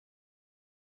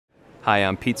Hi,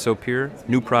 I'm Pete Sopier,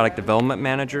 new product development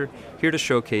manager, here to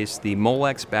showcase the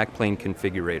Molex Backplane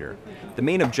Configurator. The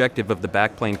main objective of the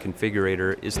Backplane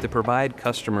Configurator is to provide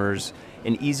customers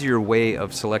an easier way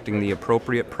of selecting the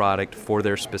appropriate product for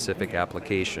their specific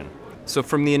application. So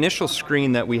from the initial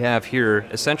screen that we have here,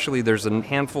 essentially there's a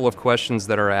handful of questions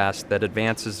that are asked that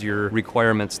advances your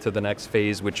requirements to the next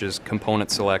phase, which is component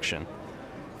selection.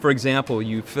 For example,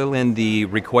 you fill in the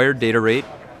required data rate,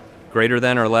 greater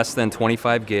than or less than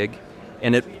 25 gig,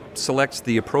 and it selects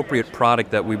the appropriate product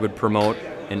that we would promote,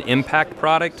 an impact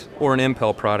product or an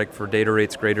Impel product for data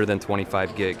rates greater than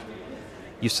 25 gig.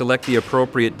 You select the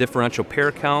appropriate differential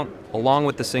pair count along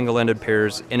with the single-ended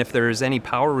pairs, and if there is any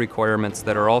power requirements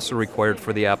that are also required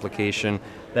for the application,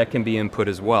 that can be input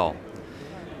as well.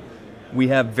 We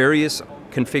have various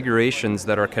configurations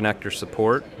that our connectors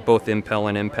support, both Impel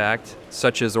and impact,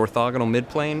 such as orthogonal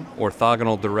midplane,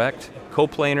 orthogonal direct,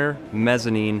 coplanar,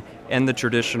 mezzanine, and the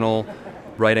traditional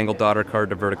right-angle daughter card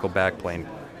to vertical backplane.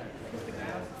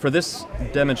 For this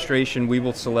demonstration, we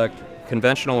will select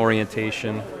conventional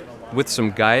orientation with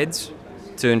some guides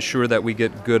to ensure that we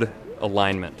get good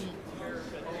alignment.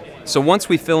 So once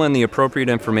we fill in the appropriate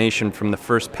information from the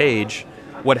first page,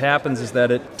 what happens is that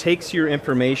it takes your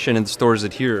information and stores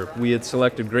it here. We had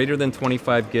selected greater than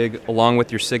 25 gig along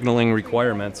with your signaling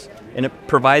requirements, and it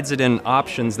provides it in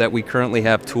options that we currently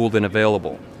have tooled and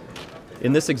available.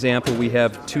 In this example, we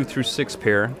have 2 through 6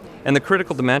 pair, and the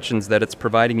critical dimensions that it's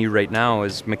providing you right now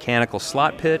is mechanical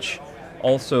slot pitch,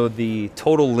 also the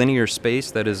total linear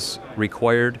space that is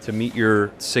required to meet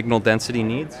your signal density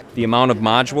needs, the amount of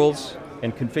modules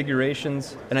and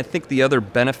configurations, and I think the other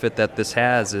benefit that this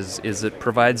has is it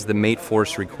provides the mate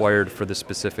force required for the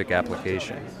specific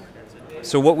application.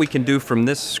 So what we can do from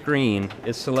this screen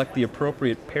is select the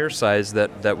appropriate pair size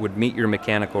that would meet your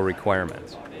mechanical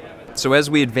requirements. So as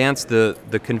we advance the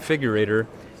configurator,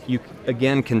 you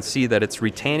again can see that it's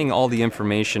retaining all the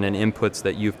information and inputs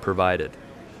that you've provided.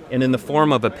 And in the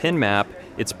form of a pin map,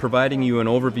 it's providing you an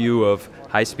overview of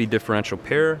high-speed differential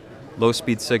pair,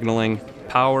 low-speed signaling,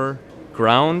 power,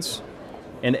 grounds,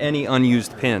 and any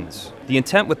unused pins. The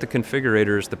intent with the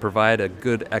configurator is to provide a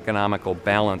good economical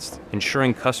balance,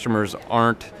 ensuring customers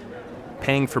aren't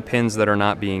paying for pins that are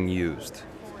not being used.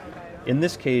 In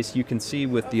this case, you can see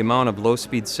with the amount of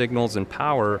low-speed signals and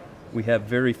power, we have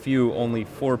very few, only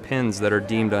 4 pins that are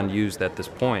deemed unused at this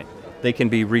point. They can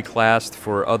be reclassed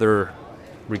for other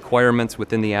requirements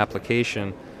within the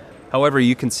application. However,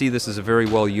 you can see this is a very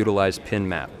well utilized pin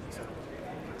map.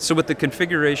 So with the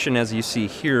configuration as you see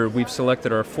here, we've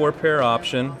selected our 4 pair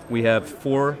option. We have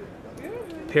 4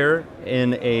 pair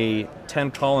in a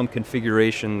 10 column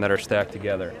configuration that are stacked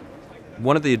together.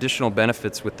 One of the additional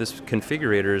benefits with this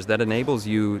configurator is that enables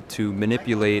you to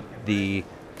manipulate the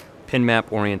pin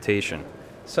map orientation,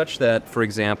 such that, for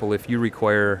example, if you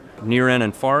require near end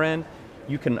and far end,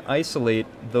 you can isolate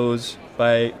those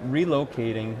by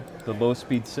relocating the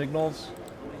low-speed signals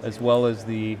as well as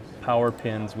the power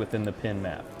pins within the pin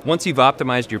map. Once you've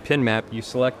optimized your pin map, you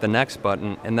select the next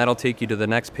button, and that'll take you to the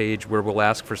next page where we'll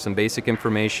ask for some basic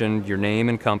information, your name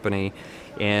and company,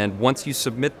 and once you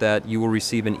submit that, you will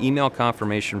receive an email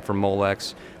confirmation from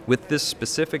Molex with this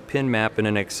specific pin map in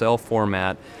an Excel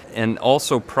format, and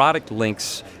also product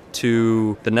links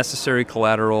to the necessary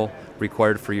collateral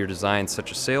required for your design,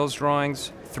 such as sales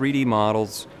drawings, 3D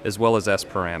models, as well as S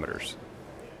parameters.